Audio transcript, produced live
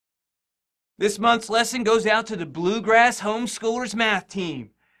This month's lesson goes out to the Bluegrass Homeschoolers math team.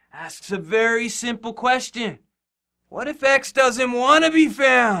 Asks a very simple question. What if X doesn't want to be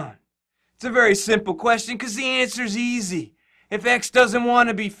found? It's a very simple question because the answer's easy. If X doesn't want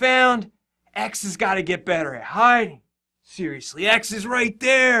to be found, X has got to get better at hiding. Seriously, X is right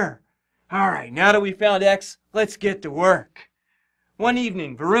there. All right, now that we found X, let's get to work. One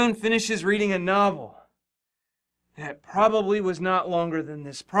evening, Varun finishes reading a novel that probably was not longer than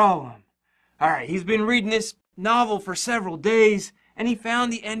this problem. All right, he's been reading this novel for several days, and he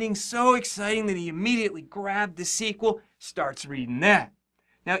found the ending so exciting that he immediately grabbed the sequel, starts reading that.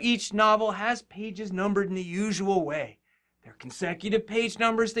 Now, each novel has pages numbered in the usual way. They're consecutive page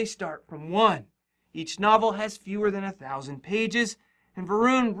numbers, they start from 1. Each novel has fewer than 1,000 pages, and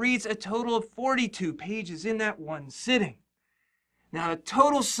Varun reads a total of 42 pages in that one sitting. Now, the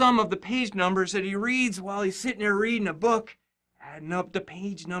total sum of the page numbers that he reads while he's sitting there reading a book, adding up the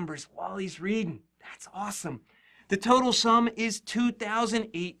page numbers while he's reading, that's awesome. The total sum is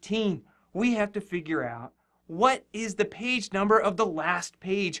 2018. We have to figure out what is the page number of the last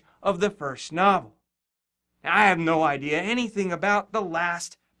page of the first novel. Now, I have no idea anything about the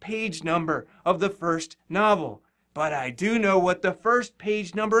last page number of the first novel, but I do know what the first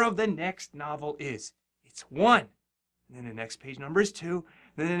page number of the next novel is. It's 1. And then the next page number is 2.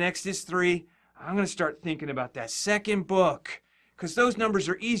 Then the next is 3. I'm going to start thinking about that second book, because those numbers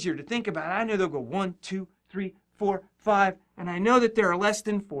are easier to think about. I know they'll go 1, 2, 3, 4, 5, and I know that there are less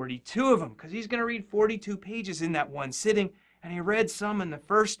than 42 of them, because he's going to read 42 pages in that one sitting, and he read some in the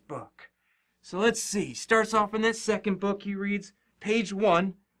first book. So let's see. He starts off in that second book. He reads page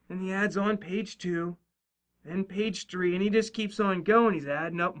 1, then he adds on page 2, then page 3, and he just keeps on going. He's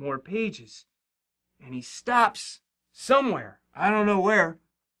adding up more pages. And he stops somewhere. I don't know where.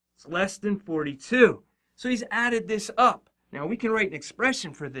 It's less than 42. So he's added this up. Now we can write an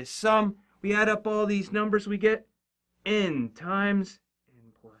expression for this sum. We add up all these numbers, we get n times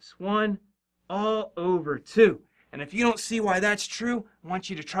n plus 1 all over 2. And if you don't see why that's true, I want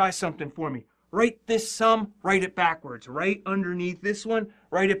you to try something for me. Write this sum, write it backwards. Right underneath this one,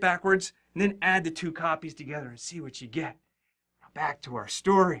 write it backwards, and then add the two copies together and see what you get. Now back to our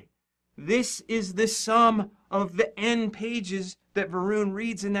story. This is the sum of the n pages that Varun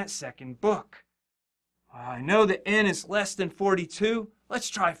reads in that second book. Well, I know that n is less than 42. Let's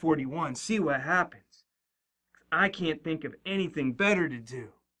try 41, see what happens. I can't think of anything better to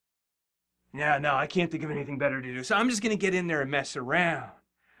do. Yeah, no, I can't think of anything better to do. So I'm just going to get in there and mess around.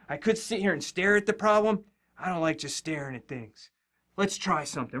 I could sit here and stare at the problem. I don't like just staring at things. Let's try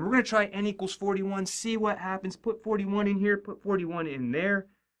something. We're going to try n equals 41, see what happens. Put 41 in here, put 41 in there.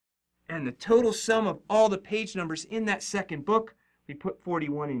 And the total sum of all the page numbers in that second book, we put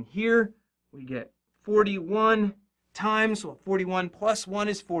 41 in here. We get 41 times, well, 41 plus 1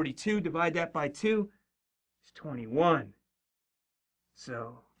 is 42. Divide that by 2, it's 21.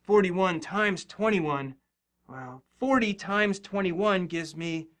 So 41 times 21, well, 40 times 21 gives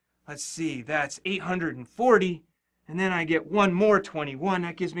me, let's see, that's 840. And then I get one more 21.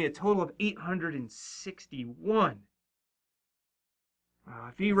 That gives me a total of 861.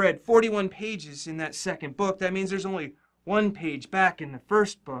 If he read 41 pages in that second book, that means there's only one page back in the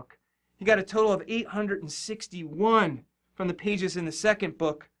first book. He got a total of 861 from the pages in the second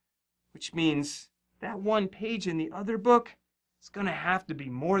book, which means that one page in the other book is going to have to be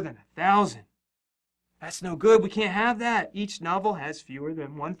more than 1,000. That's no good. We can't have that. Each novel has fewer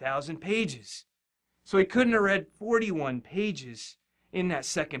than 1,000 pages. So he couldn't have read 41 pages in that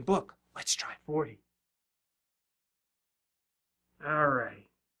second book. Let's try 40. All right.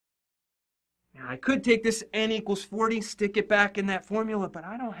 Now I could take this n equals 40, stick it back in that formula, but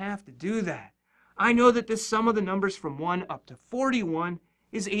I don't have to do that. I know that the sum of the numbers from 1 up to 41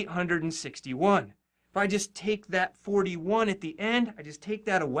 is 861. If I just take that 41 at the end, I just take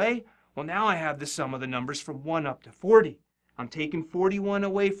that away, well, now I have the sum of the numbers from 1 up to 40. I'm taking 41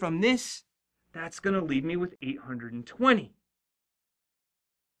 away from this. That's going to leave me with 820.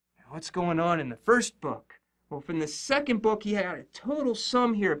 Now, what's going on in the first book? Well, from the second book, he had a total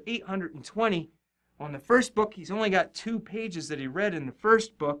sum here of 820. Well, in the first book, he's only got 2 pages that he read in the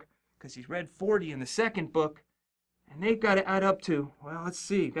first book, because he's read 40 in the second book. And they've got to add up to, well, let's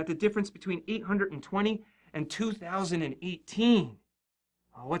see, got the difference between 820 and 2018.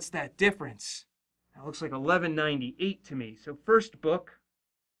 Well, what's that difference? That looks like 1198 to me. So first book,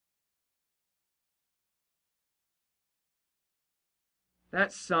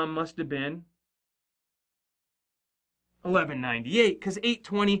 that sum must have been 1198, because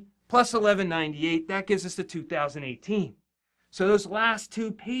 820 plus 1198, that gives us the 2018. So those last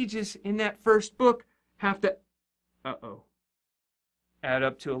 2 pages in that first book have to, add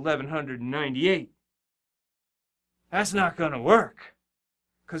up to 1,198. That's not going to work,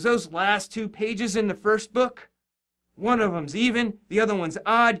 because those last 2 pages in the first book, one of them's even, the other one's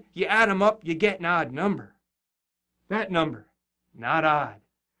odd. You add them up, you get an odd number. That number, not odd.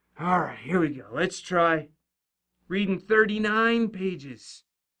 All right, here we go. Let's try reading 39 pages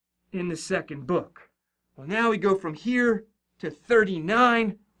in the second book. Well, now we go from here to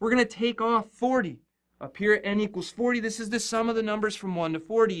 39. We're going to take off 40. Up here at n equals 40, this is the sum of the numbers from 1 to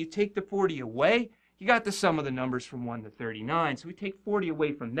 40. You take the 40 away, you got the sum of the numbers from 1 to 39. So we take 40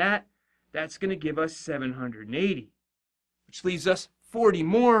 away from that. That's going to give us 780, which leaves us 40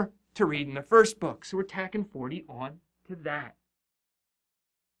 more to read in the first book. So we're tacking 40 on to that,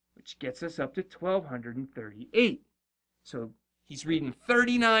 which gets us up to 1,238. So he's reading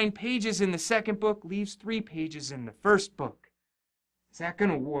 39 pages in the second book, leaves 3 pages in the first book. Is that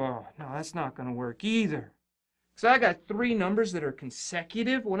going to work? No, that's not going to work either. So I got 3 numbers that are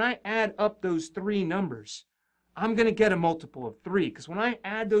consecutive. When I add up those 3 numbers, I'm going to get a multiple of 3. Because when I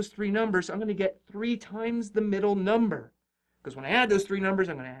add those 3 numbers, I'm going to get 3 times the middle number. Because when I add those 3 numbers,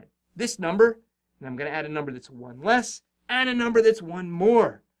 I'm going to add this number, and I'm going to add a number that's 1 less, and a number that's 1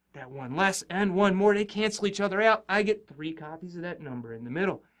 more. That 1 less and 1 more, they cancel each other out. I get 3 copies of that number in the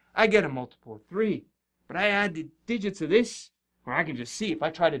middle. I get a multiple of 3. But I add the digits of this, or I can just see if I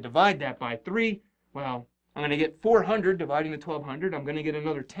try to divide that by 3, well, I'm going to get 400 dividing the 1,200. I'm going to get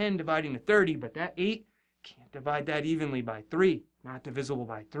another 10 dividing the 30, but that 8 can't divide that evenly by 3. Not divisible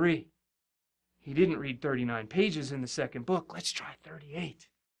by 3. He didn't read 39 pages in the second book. Let's try 38.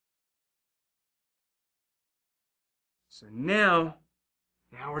 So now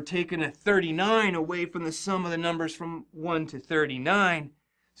we're taking a 39 away from the sum of the numbers from 1 to 39.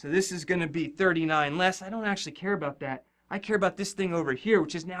 So this is going to be 39 less. I don't actually care about that. I care about this thing over here,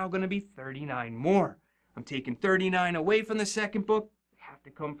 which is now going to be 39 more. I'm taking 39 away from the second book. They have to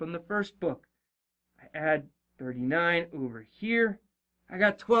come from the first book. I add 39 over here. I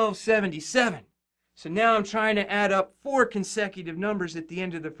got 1,277. So now I'm trying to add up 4 consecutive numbers at the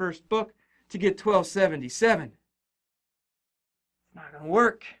end of the first book to get 1,277. It's not going to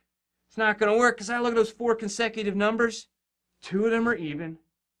work. It's not going to work because I look at those 4 consecutive numbers. 2 of them are even.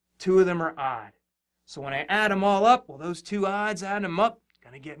 2 of them are odd. So when I add them all up, well, those 2 odds, add them up,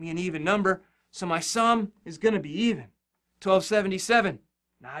 going to get me an even number. So my sum is going to be even. 1,277,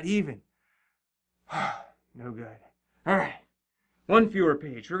 not even. No good. All right, 1 fewer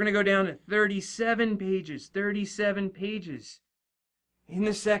page. We're going to go down to 37 pages. 37 pages in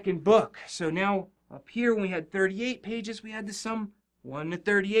the second book. So now up here, when we had 38 pages, we had the sum 1 to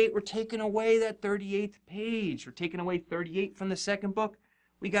 38. We're taking away that 38th page. We're taking away 38 from the second book.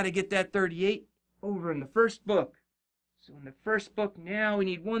 We got to get that 38 over in the first book. So in the first book now we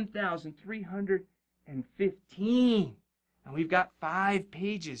need 1,315. And we've got 5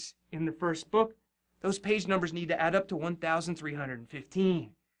 pages in the first book. Those page numbers need to add up to 1,315.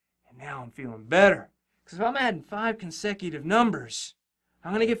 And now I'm feeling better. Because if I'm adding 5 consecutive numbers,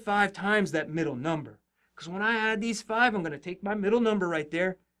 I'm going to get 5 times that middle number. Because when I add these 5, I'm going to take my middle number right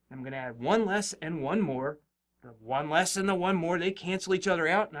there, and I'm going to add 1 less and 1 more. The 1 less and the 1 more, they cancel each other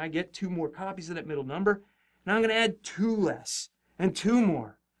out, and I get 2 more copies of that middle number. Now I'm going to add 2 less and 2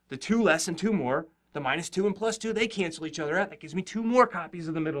 more. The 2 less and 2 more, the minus 2 and plus 2, they cancel each other out. That gives me 2 more copies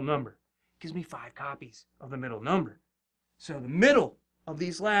of the middle number. It gives me 5 copies of the middle number. So the middle of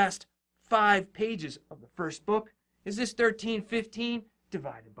these last 5 pages of the first book is this 1315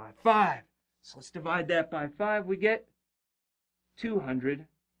 divided by 5. So let's divide that by 5. We get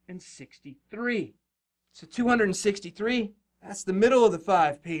 263. So 263, that's the middle of the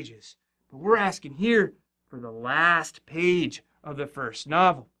 5 pages. But we're asking here for the last page of the first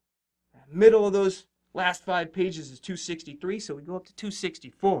novel. The middle of those last 5 pages is 263, so we go up to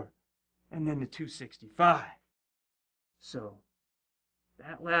 264, and then to 265. So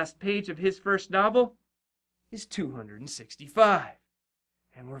that last page of his first novel is 265.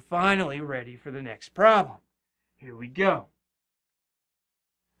 And we're finally ready for the next problem. Here we go.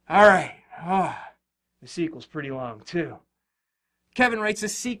 All right. The sequel's pretty long, too. Kevin writes a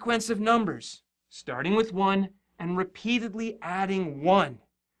sequence of numbers, starting with 1 and repeatedly adding 1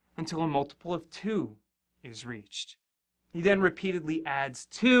 until a multiple of 2 is reached. He then repeatedly adds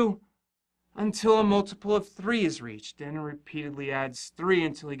 2 until a multiple of 3 is reached, and repeatedly adds 3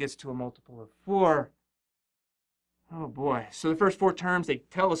 until he gets to a multiple of 4. Oh boy. So the first 4 terms they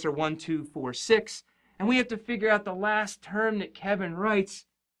tell us are 1, 2, 4, 6, and we have to figure out the last term that Kevin writes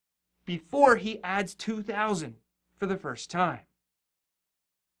before he adds 2,000 for the first time.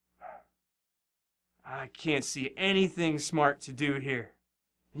 I can't see anything smart to do here.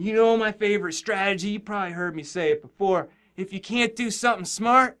 You know my favorite strategy, you probably heard me say it before, if you can't do something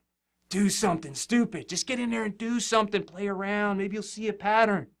smart, do something stupid. Just get in there and do something. Play around. Maybe you'll see a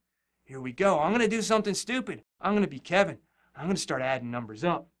pattern. Here we go. I'm going to do something stupid. I'm going to be Kevin. I'm going to start adding numbers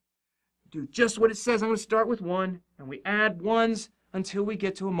up. Do just what it says. I'm going to start with 1, and we add 1s until we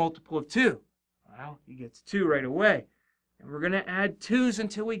get to a multiple of 2. Well, you get to 2 right away. And we're going to add 2s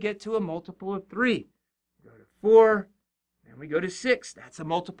until we get to a multiple of 3. Go to 4, and we go to 6. That's a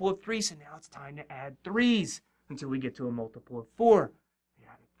multiple of 3, so now it's time to add 3s until we get to a multiple of 4. We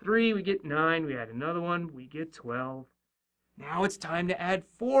add a 3, we get 9. We add another one, we get 12. Now it's time to add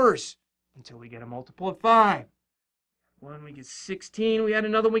 4s until we get a multiple of 5. 1, we get 16. We add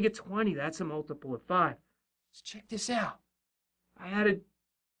another one, we get 20. That's a multiple of 5. Let's check this out. I added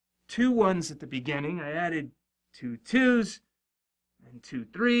 2 1s at the beginning. I added 2 2s, then 2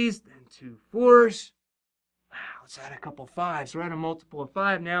 3s, then 2 4s. Wow, let's add a couple 5s. We're at a multiple of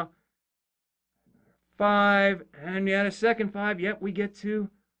 5 now. 5, and we add a second 5. Yep, we get to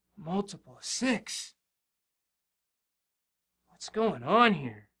a multiple of 6. What's going on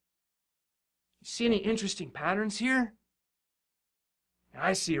here? You see any interesting patterns here? Now,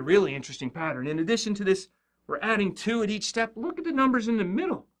 I see a really interesting pattern. In addition to this, we're adding 2 at each step. Look at the numbers in the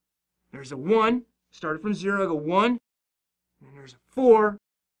middle. There's a 1. Started from 0, I go 1. And then there's a 4.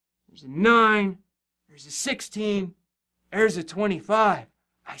 There's a 9. There's a 16. There's a 25.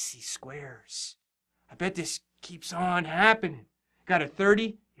 I see squares. I bet this keeps on happening. Got a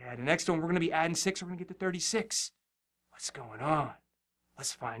 30. Yeah, the next one we're going to be adding 6. We're going to get to 36. What's going on?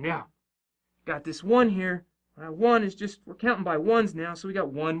 Let's find out. Got this 1 here. 1 is just, we're counting by 1s now, so we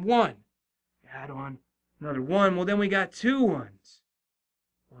got 1 1. Add on another 1. Well, then we got 2 1s.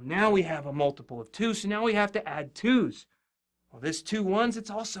 Well, now we have a multiple of 2, so now we have to add 2s. Well, this 2 1s,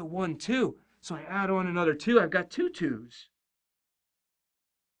 it's also 1 2. So I add on another 2. I've got 2 2s.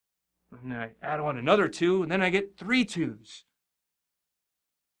 And I add on another 2, and then I get 3 2s.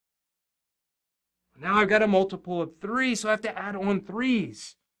 Now I've got a multiple of 3, so I have to add on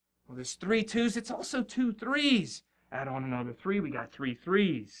 3s. Well, there's 3 2s. It's also 2 3s. Add on another 3. We got 3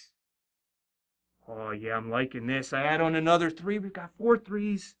 3s. Oh, yeah, I'm liking this. I add on another 3. We've got 4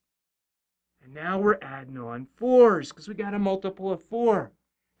 3s. And now we're adding on 4s because we got a multiple of 4.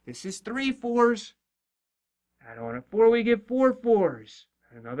 This is 3 4s. Add on a 4, we get 4 4s.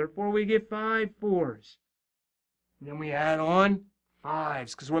 Add another 4, we get 5 4s. And then we add on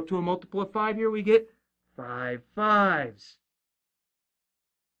 5s because we're up to a multiple of 5 here. We get 5 5s.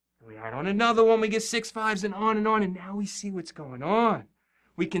 And we add on another one, we get 6 5s, and on, and now we see what's going on.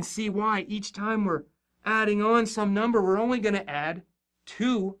 We can see why each time we're adding on some number, we're only going to add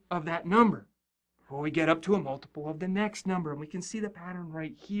 2 of that number before we get up to a multiple of the next number. And we can see the pattern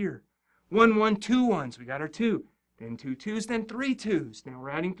right here. 1 1, 2 1s, we got our 2. Then 2 2s, then 3 2s. Now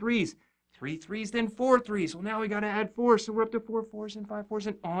we're adding 3s. 3 3s, then 4 3s. Well, now we got to add 4, so we're up to 4 4s and 5 4s,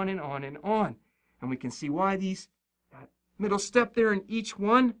 and on and on and on. And we can see why that middle step there in each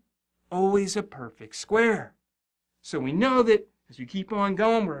one, always a perfect square. So we know that as we keep on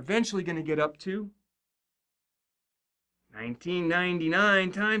going, we're eventually going to get up to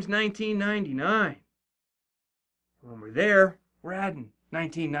 1999 times 1999. When we're there, we're adding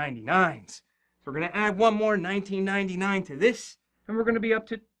 1999s. So we're going to add one more 1999 to this, and we're going to be up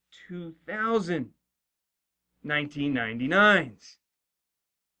to 2,000 1999s.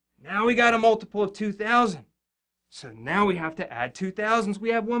 Now we got a multiple of 2,000. So now we have to add 2,000s.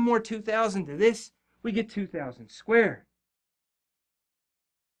 We add one more 2,000 to this, we get 2,000 squared.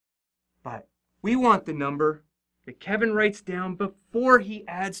 But we want the number that Kevin writes down before he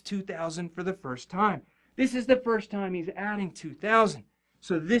adds 2,000 for the first time. This is the first time he's adding 2,000.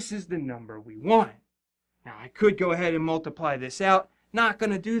 So this is the number we want. Now I could go ahead and multiply this out. Not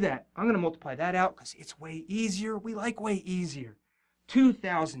going to do that. I'm going to multiply that out because it's way easier. We like way easier.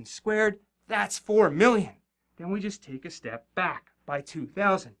 2,000 squared, that's 4 million. Then we just take a step back by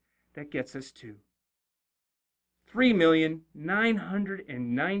 2,000. That gets us to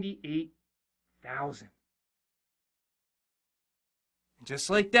 3,998,000. And just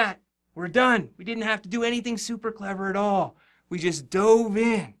like that, we're done. We didn't have to do anything super clever at all. We just dove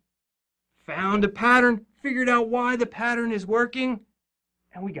in, found a pattern, figured out why the pattern is working,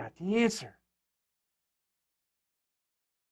 and we got the answer.